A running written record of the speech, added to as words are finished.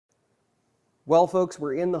Well, folks,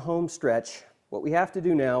 we're in the home stretch. What we have to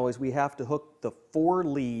do now is we have to hook the 4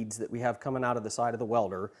 leads that we have coming out of the side of the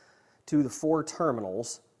welder to the 4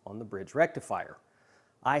 terminals on the bridge rectifier.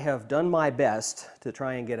 I have done my best to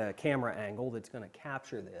try and get a camera angle that's going to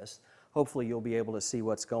capture this. Hopefully you'll be able to see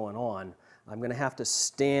what's going on. I'm going to have to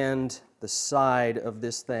stand the side of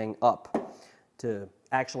this thing up to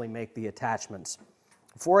actually make the attachments.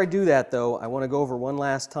 Before I do that though, I want to go over one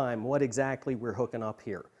last time what exactly we're hooking up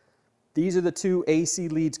here. These are the 2 AC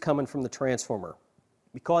leads coming from the transformer.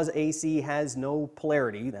 Because AC has no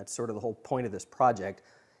polarity, that's sort of the whole point of this project,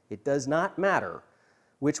 it does not matter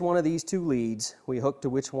which one of these 2 leads we hook to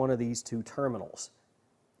which one of these 2 terminals.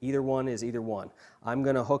 Either one is either one. I'm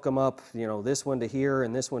going to hook them up, this one to here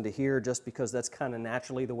and this one to here just because that's kind of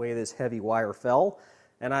naturally the way this heavy wire fell,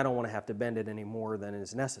 and I don't want to have to bend it any more than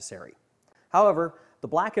is necessary. However, the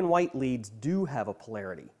black and white leads do have a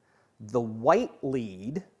polarity. The white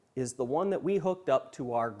lead is the one that we hooked up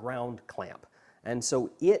to our ground clamp. And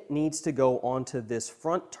so it needs to go onto this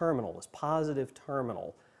front terminal, this positive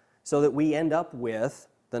terminal, so that we end up with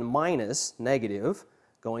the minus, negative,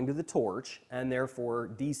 going to the torch, and therefore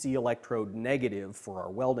DC electrode negative for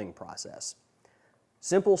our welding process.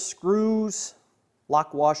 Simple screws,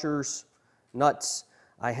 lock washers, nuts.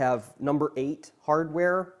 I have number 8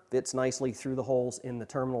 hardware, fits nicely through the holes in the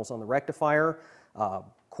terminals on the rectifier.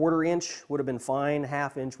 1/4 inch would have been fine.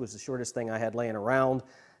 1/2 inch was the shortest thing I had laying around.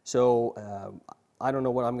 So I don't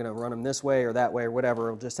know what I'm going to run them this way or that way or whatever.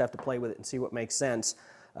 I'll just have to play with it and see what makes sense.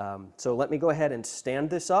 So let me go ahead and stand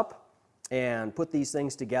this up and put these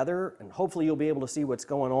things together, and hopefully you'll be able to see what's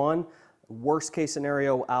going on. Worst case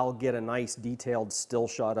scenario, I'll get a nice detailed still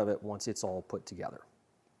shot of it once it's all put together.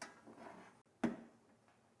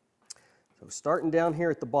 So starting down here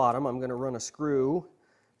at the bottom, I'm going to run a screw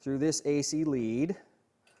through this AC lead,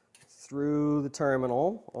 through the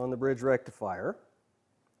terminal on the bridge rectifier.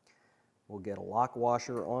 We'll get a lock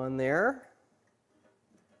washer on there.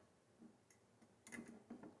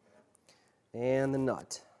 And the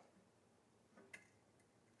nut.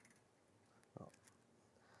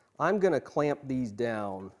 I'm going to clamp these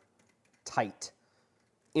down tight,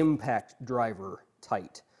 impact driver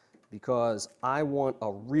tight, because I want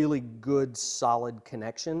a really good solid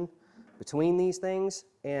connection between these things,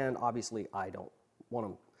 and obviously I don't want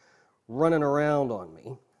them running around on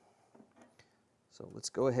me. So let's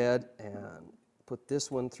go ahead and put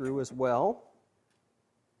this one through as well.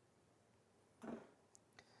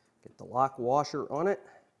 Get the lock washer on it.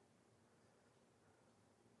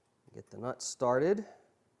 Get the nut started.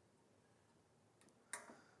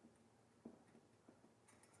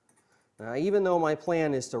 Now, even though my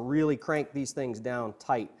plan is to really crank these things down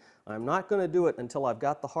tight, I'm not going to do it until I've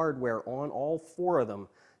got the hardware on all 4 of them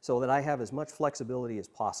so that I have as much flexibility as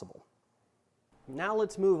possible. Now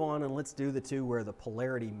let's move on and let's do the 2 where the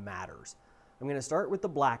polarity matters. I'm going to start with the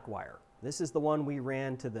black wire. This is the one we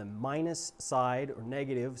ran to the minus side or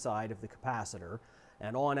negative side of the capacitor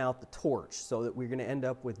and on out the torch, so that we're going to end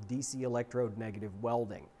up with DC electrode negative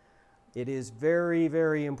welding. It is very,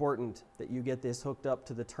 very important that you get this hooked up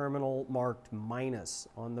to the terminal marked minus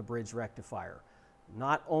on the bridge rectifier.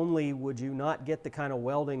 Not only would you not get the kind of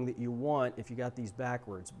welding that you want if you got these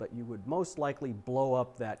backwards, but you would most likely blow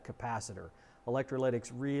up that capacitor.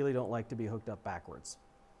 Electrolytics really don't like to be hooked up backwards.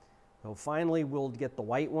 So finally, we'll get the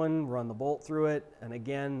white one, run the bolt through it, and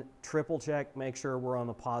again, triple check, make sure we're on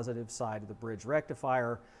the positive side of the bridge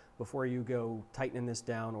rectifier before you go tightening this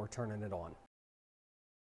down or turning it on.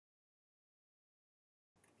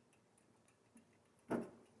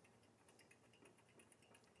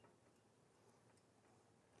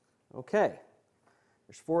 Okay,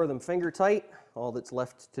 there's 4 of them finger tight. All that's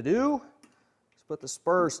left to do is put the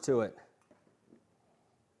spurs to it.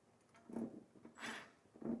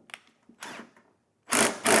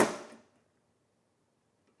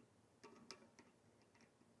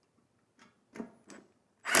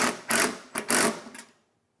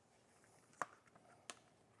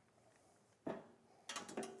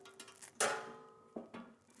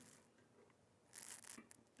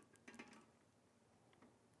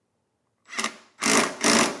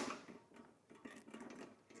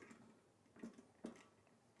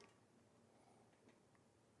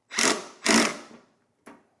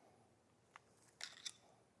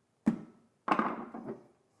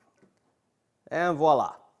 And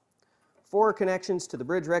voila. 4 connections to the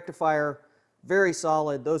bridge rectifier, very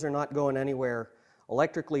solid. Those are not going anywhere.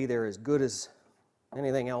 Electrically, they're as good as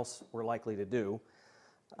anything else we're likely to do.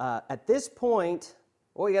 At this point,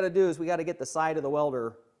 what we got to do is we got to get the side of the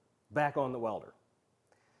welder back on the welder.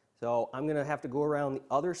 So I'm going to have to go around the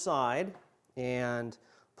other side and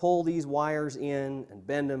pull these wires in and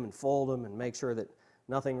bend them and fold them and make sure that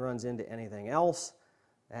nothing runs into anything else,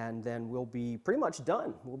 and then we'll be pretty much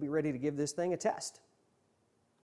done. We'll be ready to give this thing a test.